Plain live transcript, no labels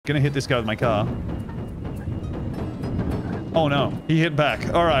Gonna hit this guy with my car. Oh no, he hit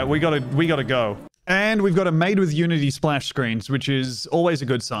back. All right, we gotta go. And we've got a made with Unity splash screens, which is always a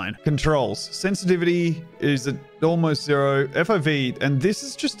good sign. Controls. Sensitivity is at almost 0. FOV, and this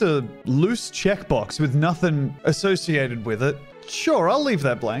is just a loose checkbox with nothing associated with it. Sure, I'll leave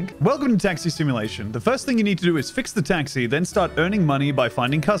that blank. Welcome to Taxi Simulation. The first thing you need to do is fix the taxi, then start earning money by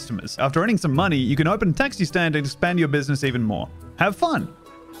finding customers. After earning some money, you can open a taxi stand and expand your business even more. Have fun.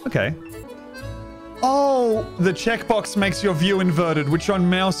 Okay. Oh, the checkbox makes your view inverted, which on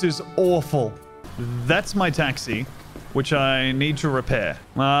mouse is awful. That's my taxi, which I need to repair.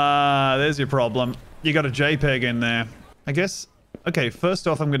 Ah, there's your problem. You got a JPEG in there. I guess... Okay, first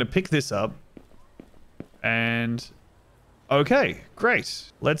off, I'm going to pick this up. And... Okay,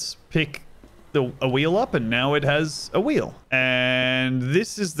 great. Let's pick a wheel up, and now it has a wheel. And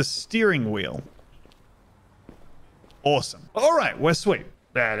this is the steering wheel. Awesome. All right, we're sweet.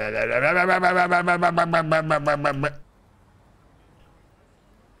 I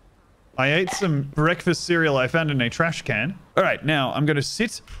ate some breakfast cereal I found in a trash can. All right, now I'm going to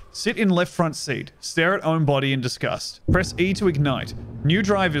sit in left front seat. Stare at own body in disgust. Press E to ignite. New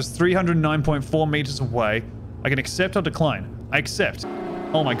drive is 309.4 meters away. I can accept or decline. I accept.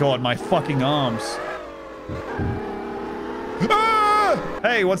 Oh my god, my fucking arms. Ah!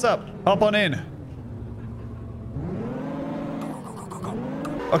 Hey, what's up? Hop on in.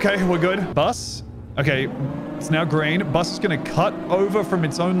 Okay, we're good. Bus. Okay, it's now green. Bus is going to cut over from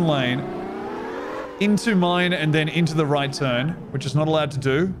its own lane into mine and then into the right turn, which is not allowed to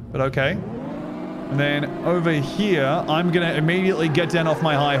do, but okay. And then over here, I'm going to immediately get down off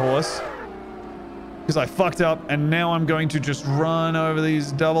my high horse because I fucked up, and now I'm going to just run over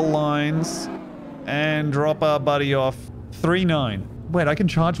these double lines and drop our buddy off. 3.9. Wait, I can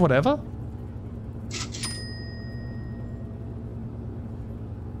charge whatever?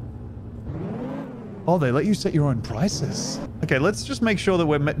 Oh, they let you set your own prices. Okay, let's just make sure that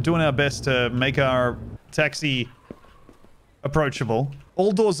we're doing our best to make our taxi approachable.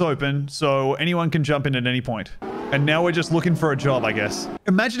 All doors open, so anyone can jump in at any point. And now we're just looking for a job, I guess.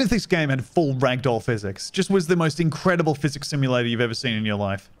 Imagine if this game had full ragdoll physics. Just was the most incredible physics simulator you've ever seen in your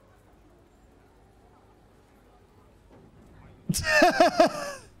life.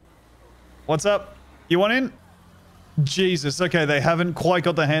 What's up? You want in? Jesus, okay, they haven't quite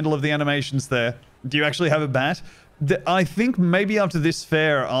got the handle of the animations there. Do you actually have a bat? I think maybe after this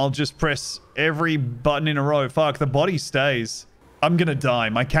fare, I'll just press every button in a row. Fuck, the body stays. I'm gonna die.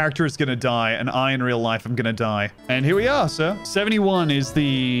 My character is gonna die, and I, in real life, am gonna die. And here we are, sir. 71 is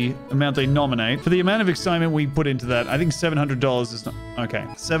the amount they nominate. For the amount of excitement we put into that, I think $700 is not... Okay.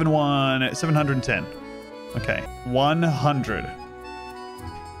 710. Okay. 100.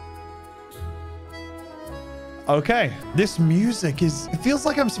 Okay. This music is... It feels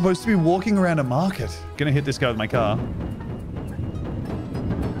like I'm supposed to be walking around a market. Gonna hit this guy with my car.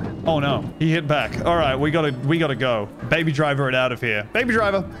 Oh no, he hit back. All right, we gotta go. Baby Driver it out of here. Baby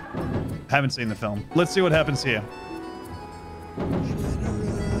Driver. Haven't seen the film. Let's see what happens here.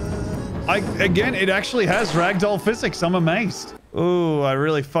 Again, it actually has ragdoll physics. I'm amazed. Ooh, I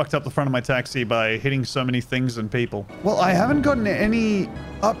really fucked up the front of my taxi by hitting so many things and people. Well, I haven't gotten any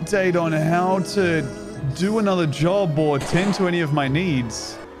update on how to do another job or tend to any of my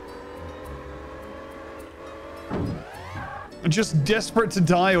needs. I'm just desperate to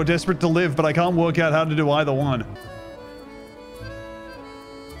die or desperate to live, but I can't work out how to do either one.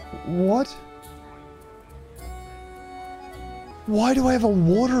 What? Why do I have a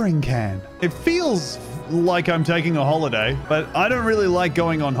watering can? It feels like I'm taking a holiday, but I don't really like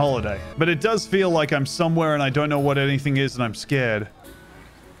going on holiday. But it does feel like I'm somewhere and I don't know what anything is and I'm scared.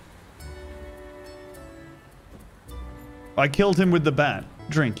 I killed him with the bat.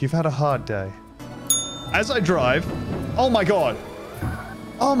 Drink, you've had a hard day. As I drive... Oh my god.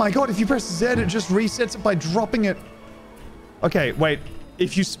 Oh my god, if you press Z, it just resets it by dropping it. Okay, wait.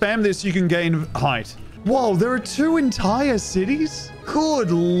 If you spam this, you can gain height. Whoa, there are 2 entire cities?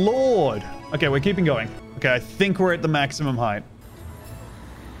 Good lord. Okay, we're keeping going. Okay, I think we're at the maximum height.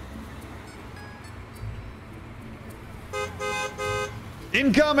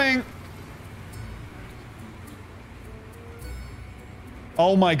 Incoming!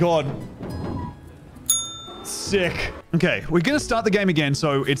 Oh my god. Sick. Okay, we're gonna start the game again,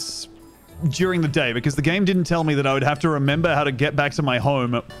 so it's during the day, because the game didn't tell me that I would have to remember how to get back to my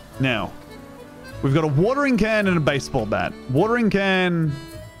home now. We've got a watering can and a baseball bat. Watering can...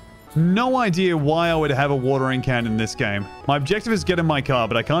 No idea why I would have a watering can in this game. My objective is get in my car,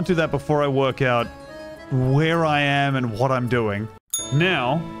 but I can't do that before I work out where I am and what I'm doing.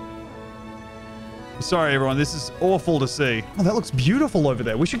 Now... Sorry, everyone. This is awful to see. Oh, that looks beautiful over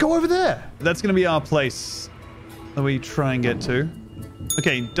there. We should go over there. That's going to be our place that we try and get to.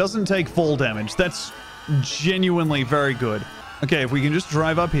 Okay, doesn't take fall damage. That's genuinely very good. Okay, if we can just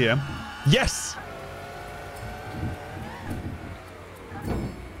drive up here. Yes!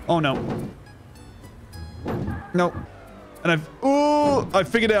 Oh, no. No. And I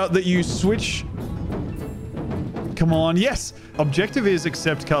figured out that you switch. Come on. Yes! Objective is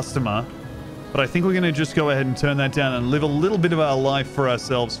accept customer. But I think we're going to just go ahead and turn that down and live a little bit of our life for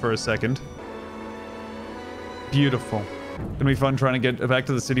ourselves for a second. Beautiful. Gonna be fun trying to get back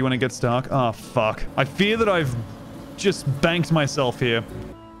to the city when it gets dark. Oh, fuck. I fear that I've just banked myself here.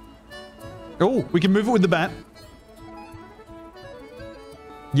 Oh, we can move it with the bat.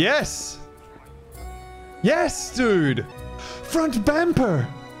 Yes! Yes, dude! Front bumper!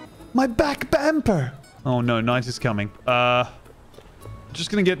 My back bumper! Oh no, night is coming. Just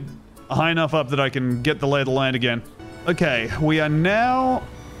gonna get high enough up that I can get the lay of the land again. Okay, we are now,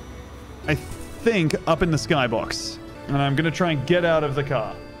 I think, up in the skybox. And I'm gonna try and get out of the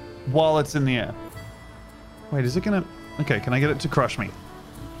car while it's in the air. Wait, is it gonna... Okay, can I get it to crush me?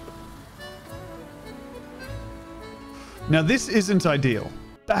 Now, this isn't ideal.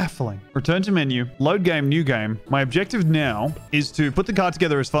 Baffling. Return to menu, load game, new game. My objective now is to put the car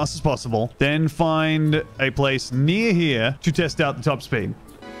together as fast as possible, then find a place near here to test out the top speed.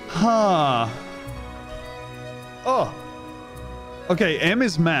 Huh. Oh. Okay, M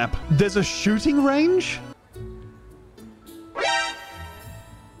is map. There's a shooting range?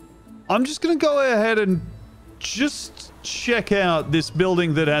 I'm just gonna go ahead and just check out this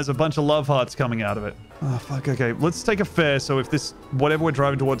building that has a bunch of love hearts coming out of it. Oh, fuck. Okay, let's take a fare, so if this, whatever we're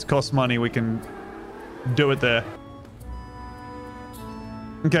driving towards costs money, we can do it there.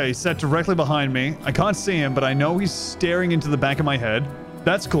 Okay, he's set directly behind me. I can't see him, but I know he's staring into the back of my head.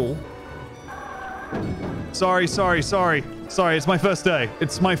 That's cool. Sorry. Sorry, it's my first day.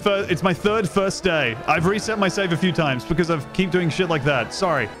 It's my third first day. I've reset my save a few times because I keep doing shit like that.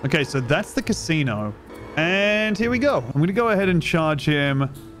 Sorry. Okay, so that's the casino. And here we go. I'm going to go ahead and charge him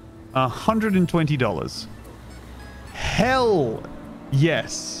 $120. Hell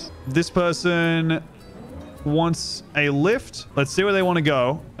yes. This person wants a lift. Let's see where they want to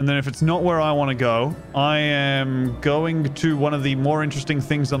go. And then if it's not where I want to go, I am going to one of the more interesting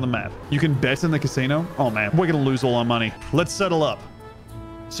things on the map. You can bet in the casino. Oh man, we're going to lose all our money. Let's settle up.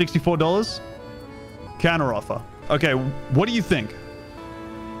 $64. Counter offer. Okay, what do you think?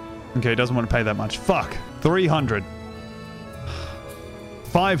 Okay, doesn't want to pay that much. Fuck. 300.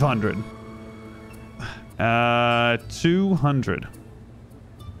 500. 200.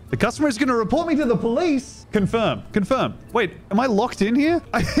 The customer is going to report me to the police. Confirm. Confirm. Wait, am I locked in here?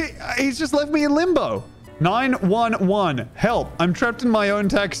 He's just left me in limbo. 911. Help. I'm trapped in my own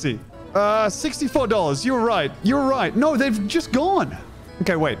taxi. $64. You're right. You're right. No, they've just gone.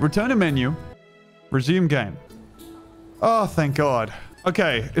 Okay, wait. Return to menu. Resume game. Oh, thank God.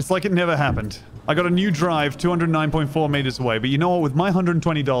 Okay, it's like it never happened. I got a new drive 209.4 meters away, but you know what? With my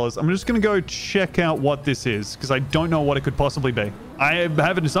 $120, I'm just going to go check out what this is, because I don't know what it could possibly be. I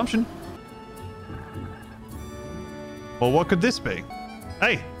have an assumption. Well, what could this be?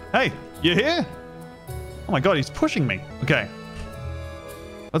 Hey, you here? Oh my God, he's pushing me. Okay.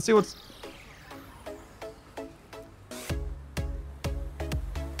 Let's see what's...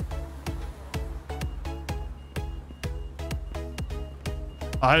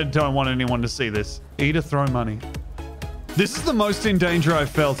 I don't want anyone to see this. Eat or throw money. This is the most in danger I've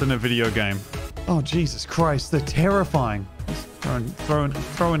felt in a video game. Oh, Jesus Christ. They're terrifying.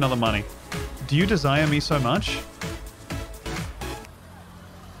 Throw another money. Do you desire me so much?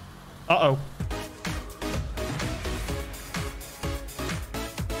 Uh-oh.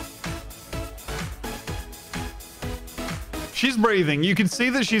 She's breathing. You can see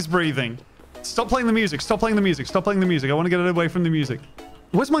that she's breathing. Stop playing the music. Stop playing the music. Stop playing the music. I want to get it away from the music.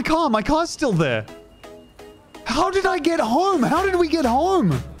 Where's my car? My car's still there. How did I get home? How did we get home?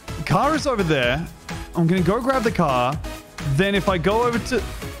 The car is over there. I'm going to go grab the car. Then if I go over to...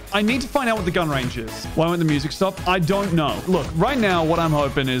 I need to find out what the gun range is. Why won't the music stop? I don't know. Look, right now, what I'm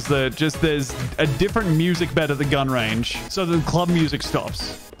hoping is that just there's a different music bed at the gun range so the club music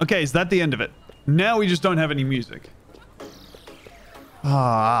stops. Okay, is that the end of it? Now we just don't have any music.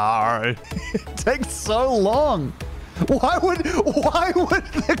 Ah, it takes so long. Why would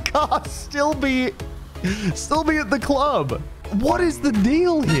the car still be at the club? What is the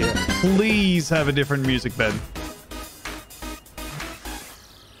deal here? Please have a different music bed.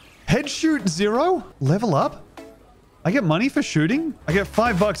 Head shoot 0? Level up? I get money for shooting? I get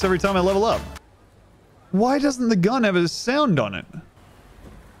 $5 every time I level up. Why doesn't the gun have a sound on it?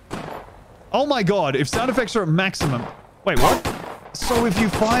 Oh my god, if sound effects are at maximum. Wait, what? So if you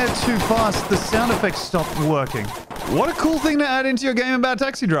fire too fast, the sound effects stop working. What a cool thing to add into your game about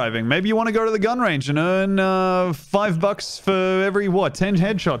taxi driving. Maybe you want to go to the gun range and earn $5 for every, what, 10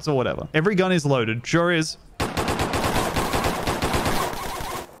 headshots or whatever. Every gun is loaded. Sure is.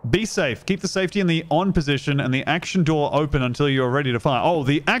 Be safe. Keep the safety in the on position and the action door open until you're ready to fire. Oh,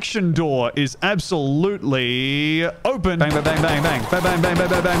 the action door is absolutely open. Bang, bang, bang, bang, bang. Bang, bang, bang, bang,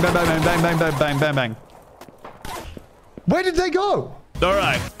 bang, bang, bang, bang, bang, bang, bang, bang, bang, bang. Where did they go? All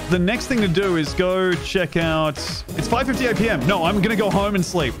right. The next thing to do is go check out... It's 5:58 p.m. No, I'm going to go home and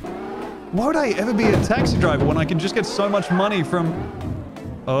sleep. Why would I ever be a taxi driver when I can just get so much money from...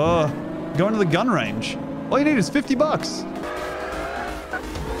 going to the gun range? All you need is $50.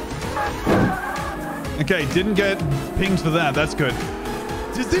 Okay, didn't get pinged for that. That's good.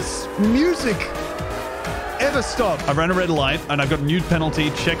 Does this music ever stop? I ran a red light and I got a new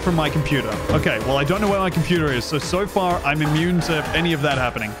penalty. Check from my computer. Okay, well, I don't know where my computer is. So far, I'm immune to any of that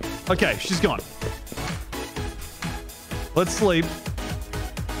happening. Okay, she's gone. Let's sleep.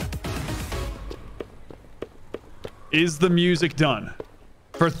 Is the music done?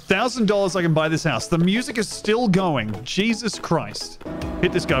 For $1,000, I can buy this house. The music is still going. Jesus Christ.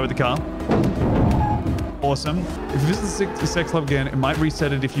 Hit this guy with the car. Awesome. If you visit the sex club again, it might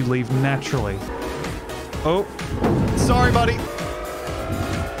reset it if you leave naturally. Oh. Sorry, buddy.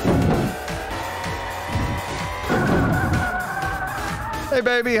 Hey,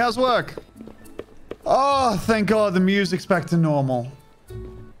 baby. How's work? Oh, thank God the music's back to normal.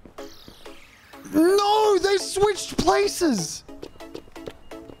 No, they switched places.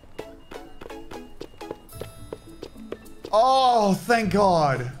 Oh, thank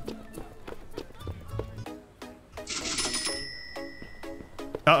God.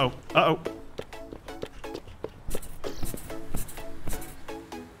 Uh-oh. Uh-oh.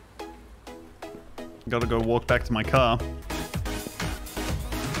 Gotta go walk back to my car.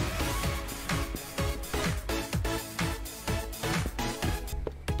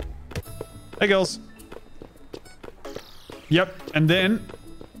 Hey, girls. Yep, and then...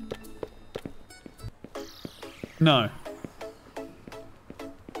 No.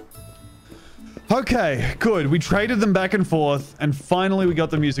 Okay, good. We traded them back and forth, and finally we got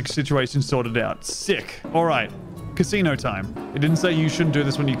the music situation sorted out. Sick. All right. Casino time. It didn't say you shouldn't do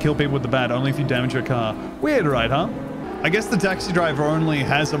this when you kill people with the bat, only if you damage your car. Weird, right, huh? I guess the taxi driver only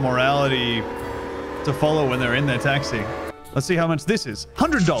has a morality to follow when they're in their taxi. Let's see how much this is.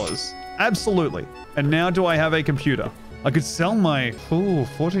 $100. Absolutely. And now do I have a computer? I could sell my... Ooh,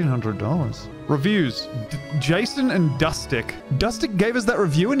 $1,400. Reviews. Jason and Dustic. Dustic gave us that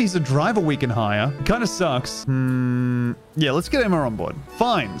review and he's a driver we can hire. Kind of sucks. Yeah, let's get Emma on board.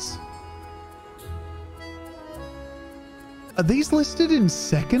 Fines. Are these listed in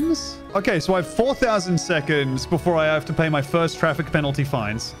seconds? Okay, so I have 4,000 seconds before I have to pay my first traffic penalty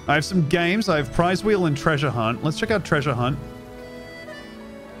fines. I have some games. I have Prize Wheel and Treasure Hunt. Let's check out Treasure Hunt.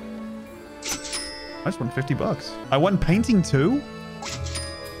 I just won $50. I won painting too?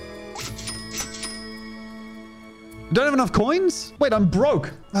 Don't have enough coins? Wait, I'm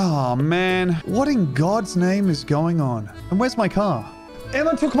broke. Oh, man. What in God's name is going on? And where's my car?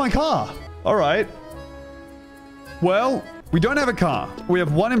 Emma took my car. All right. Well, we don't have a car. We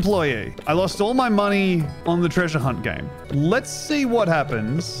have one employee. I lost all my money on the treasure hunt game. Let's see what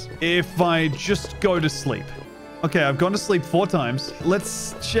happens if I just go to sleep. Okay, I've gone to sleep 4 times.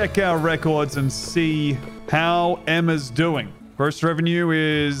 Let's check our records and see how Emma's doing. Gross revenue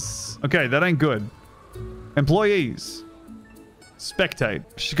is... Okay, that ain't good. Employees. Spectate.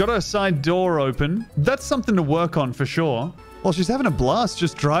 She's got her side door open. That's something to work on for sure. Well, she's having a blast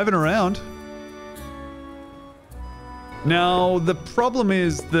just driving around. Now, the problem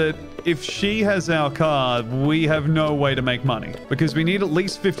is that if she has our car, we have no way to make money because we need at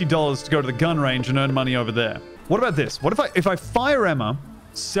least $50 to go to the gun range and earn money over there. What about this? What if I fire Emma,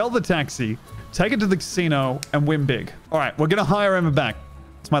 sell the taxi, take it to the casino, and win big? All right, we're going to hire Emma back.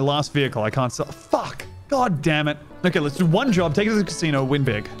 It's my last vehicle. I can't sell. Fuck. God damn it. Okay, let's do one job, take it to the casino, win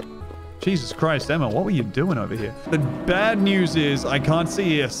big. Jesus Christ, Emma, what were you doing over here? The bad news is I can't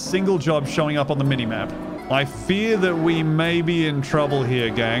see a single job showing up on the minimap. I fear that we may be in trouble here,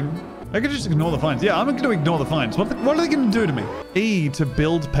 gang. I could just ignore the fines. Yeah, I'm going to ignore the fines. What are they going to do to me? E to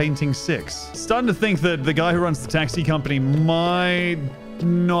build painting 6. Starting to think that the guy who runs the taxi company might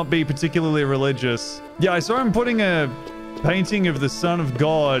not be particularly religious. Yeah, I saw him putting a painting of the Son of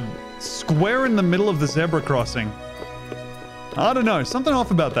God square in the middle of the zebra crossing. I don't know. Something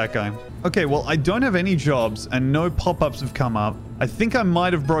off about that guy. Okay, well, I don't have any jobs and no pop-ups have come up. I think I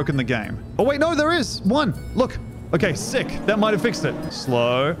might have broken the game. Oh, wait, no, there is one. Look. Okay, sick. That might have fixed it.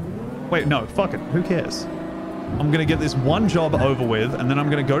 Slow. Wait, no, fuck it. Who cares? I'm going to get this one job over with, and then I'm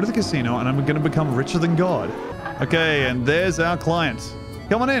going to go to the casino, and I'm going to become richer than God. Okay, and there's our client.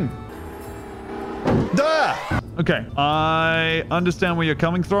 Come on in. Duh! Okay, I understand where you're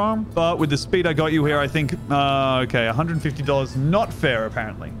coming from, but with the speed I got you here, I think, okay, $150, not fair,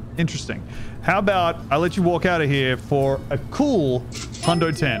 apparently. Interesting. How about I let you walk out of here for a cool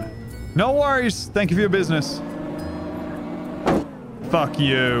 $110? No worries. Thank you for your business. Fuck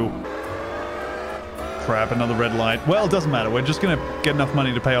you. Crap, another red light. Well, it doesn't matter. We're just gonna get enough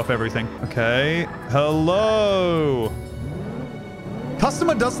money to pay off everything. Okay. Hello.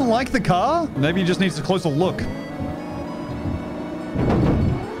 Customer doesn't like the car? Maybe he just needs a closer look.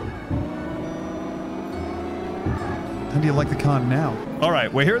 How do you like the car now? All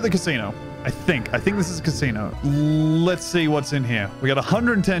right, we're here at the casino. I think this is a casino. Let's see what's in here. We got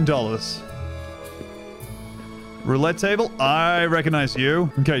 $110. Roulette table. I recognize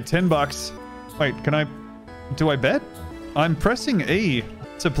you. Okay, 10 bucks. Wait, do I bet? I'm pressing E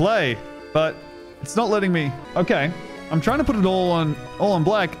to play, but it's not letting me. Okay, I'm trying to put it all on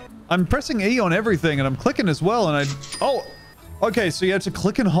black. I'm pressing E on everything, and I'm clicking as well, and oh, okay, so you have to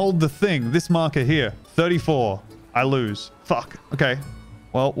click and hold the thing. This marker here, 34. I lose. Fuck. Okay.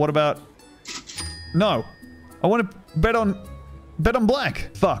 Well, what about? No, I want to bet on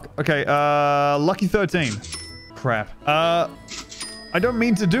black. Fuck. Okay. Lucky 13. Crap. I don't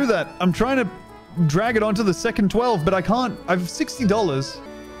mean to do that. I'm trying to drag it onto the second 12, but I can't. I've $60.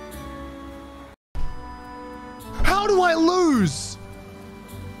 How do I lose?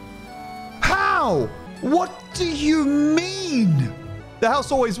 How? What do you mean? The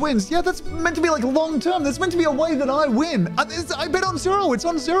house always wins. Yeah, that's meant to be like long term. That's meant to be a way that I win. I bet on zero. It's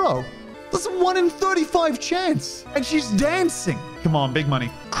on zero. That's a 1 in 35 chance. And she's dancing. Come on, big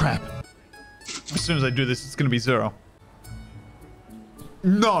money. Crap. As soon as I do this, it's going to be zero.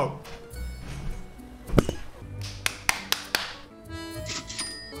 No.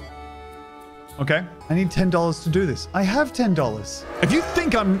 Okay, I need $10 to do this. I have $10. If you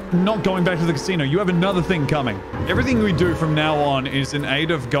think I'm not going back to the casino, you have another thing coming. Everything we do from now on is in aid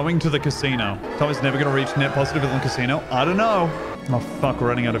of going to the casino. Tommy's never going to reach net positive in the casino. I don't know. Oh, fuck, we're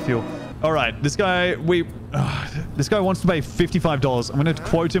running out of fuel. All right, this guy, this guy wants to pay $55. I'm going to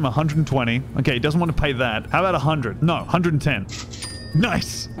quote him 120. Okay, he doesn't want to pay that. How about 100? No, 110.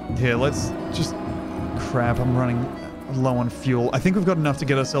 Nice. Here, let's just... Crap, I'm running low on fuel. I think we've got enough to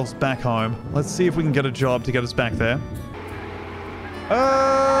get ourselves back home. Let's see if we can get a job to get us back there.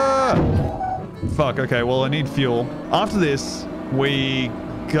 Fuck, okay, well, I need fuel. After this, we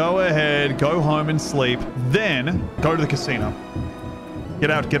go ahead, go home and sleep, then go to the casino. Get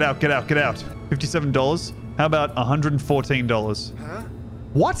out, get out, get out, get out. $57. How about $114? Huh?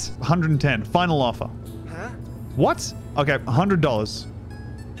 What? 110. Final offer. Huh? What? Okay, $100.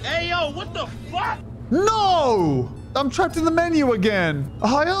 Hey, yo, what the fuck? No! I'm trapped in the menu again.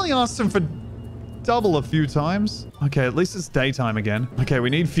 I only asked him for double a few times. Okay, at least it's daytime again. Okay, we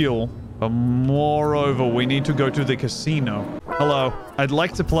need fuel. But moreover, we need to go to the casino. Hello. I'd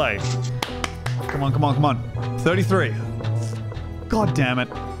like to play. Come on, come on, come on. 33. God damn it.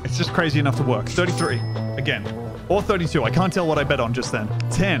 It's just crazy enough to work. 33. Again. Or 32. I can't tell what I bet on just then.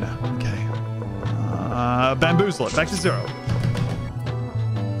 10. Okay. Bamboozle it. Back to 0.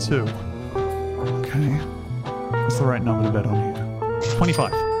 2. Okay. What's the right number to bet on here?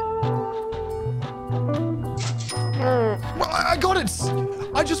 25. Well, I got it!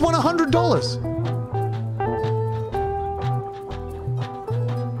 I just won $100!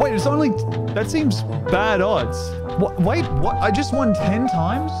 Wait, it's only... That seems bad odds. What? Wait, what? I just won 10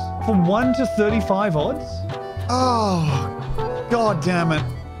 times? For 1 to 35 odds? Oh, god damn it.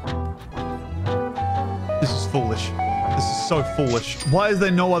 This is foolish. This is so foolish. Why is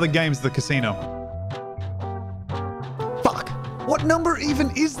there no other games at the casino? Fuck. What number even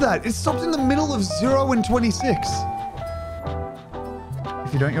is that? It stopped in the middle of 0 and 26.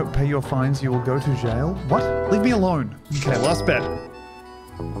 If you don't pay your fines, you will go to jail? What? Leave me alone. Okay, last bet.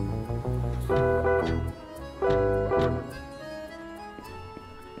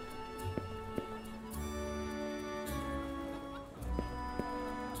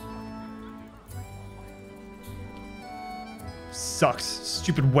 Sucks.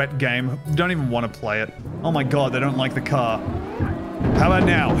 Stupid wet game. Don't even want to play it. Oh my god, they don't like the car. How about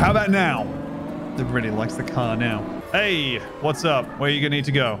now? How about now? Everybody likes the car now. Hey, what's up? Where are you gonna need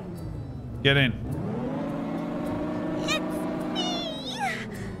to go? Get in. It's me.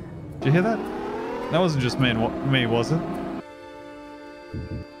 Did you hear that? That wasn't just me, was it?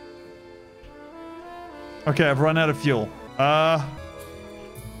 Okay, I've run out of fuel.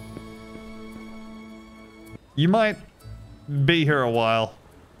 You might be here a while.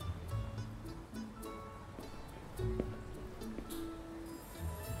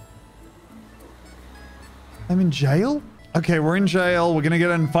 I'm in jail? Okay, we're in jail. We're gonna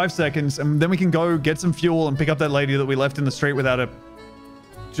get in 5 seconds, and then we can go get some fuel and pick up that lady that we left in the street without a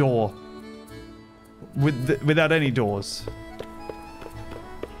door. Without any doors.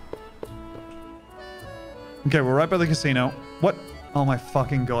 Okay, we're right by the casino. What? Oh my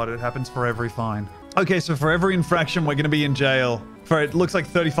fucking god, it happens for every fine. Okay, so for every infraction, we're gonna be in jail for, it looks like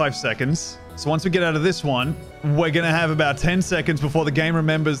 35 seconds. So once we get out of this one, we're gonna have about 10 seconds before the game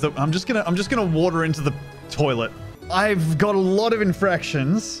remembers that I'm just gonna water into the toilet. I've got a lot of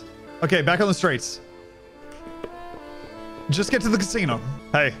infractions. Okay, back on the streets. Just get to the casino.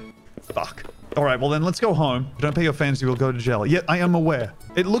 Hey. Fuck. All right, well then let's go home. If you don't pay your fines, you will go to jail. Yeah, I am aware.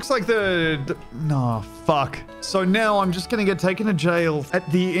 It looks like no, fuck. So now I'm just gonna get taken to jail at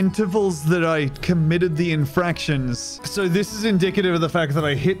the intervals that I committed the infractions. So this is indicative of the fact that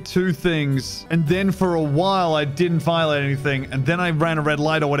I hit 2 things, and then for a while I didn't violate anything, and then I ran a red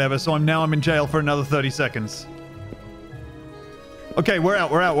light or whatever, so I'm in jail for another 30 seconds. Okay, we're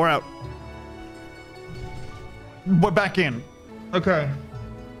out. We're back in. Okay.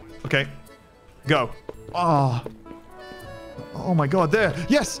 Okay. Go. Oh my god, there.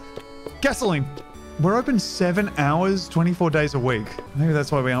 Yes! Gasoline! We're open 7 hours, 24 days a week. Maybe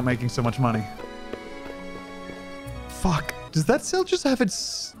that's why we aren't making so much money. Fuck. Does that cell just have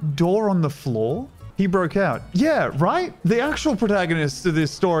its door on the floor? He broke out. Yeah, right? The actual protagonist of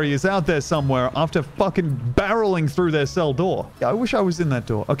this story is out there somewhere after fucking barreling through their cell door. Yeah, I wish I was in that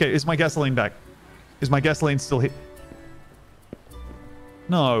door. Okay, is my gasoline back? Is my gasoline still here?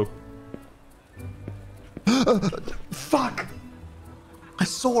 No. Fuck. I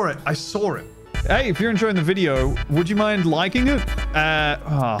saw it. Hey, if you're enjoying the video, would you mind liking it?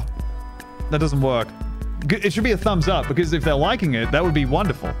 That doesn't work. It should be a thumbs up, because if they're liking it, that would be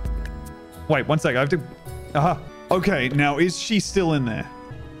wonderful. Wait, 1 sec. I have to... Aha. Okay, now is she still in there?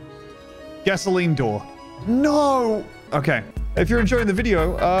 Gasoline door. No! Okay. If you're enjoying the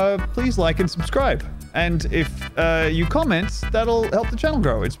video, please like and subscribe. And if you comment, that'll help the channel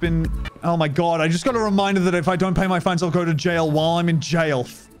grow. It's been... Oh my god, I just got a reminder that if I don't pay my fines, I'll go to jail while I'm in jail.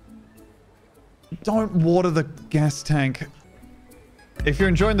 Don't water the gas tank. If you're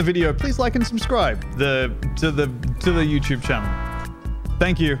enjoying the video, please like and subscribe to the YouTube channel.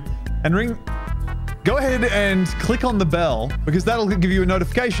 Thank you. And go ahead and click on the bell, because that'll give you a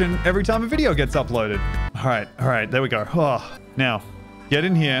notification every time a video gets uploaded. All right, there we go. Oh, now, get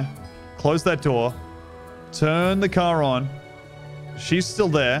in here, close that door, turn the car on. She's still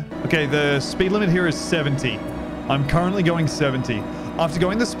there. Okay, the speed limit here is 70. I'm currently going 70. After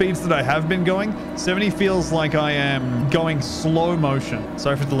going the speeds that I have been going, 70 feels like I am going slow motion.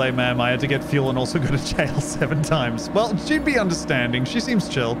 Sorry for the delay, ma'am. I had to get fuel and also go to jail 7 times. Well, she'd be understanding. She seems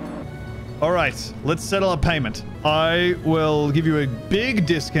chill. All right, let's settle a payment. I will give you a big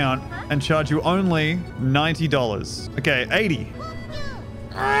discount and charge you only $90. Okay, 80.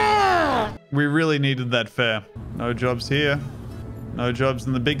 We really needed that fare. No jobs here. No jobs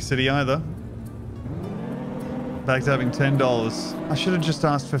in the big city either. Back to having $10. I should have just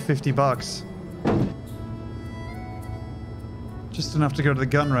asked for 50 bucks. Just enough to go to the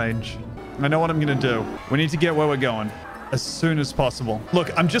gun range. I know what I'm gonna do. We need to get where we're going as soon as possible.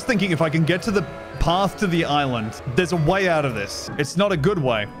 Look, I'm just thinking if I can get to the path to the island, there's a way out of this. It's not a good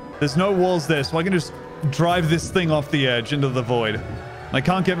way. There's no walls there, so I can just drive this thing off the edge into the void. They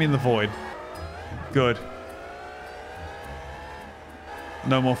can't get me in the void. Good.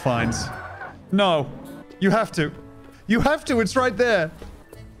 No more fines. No. You have to. You have to. It's right there.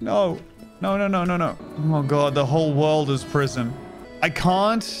 No. No. Oh god, the whole world is prison. I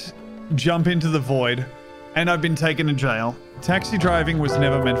can't jump into the void, and I've been taken to jail. Taxi driving was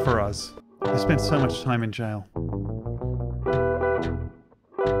never meant for us. I spent so much time in jail.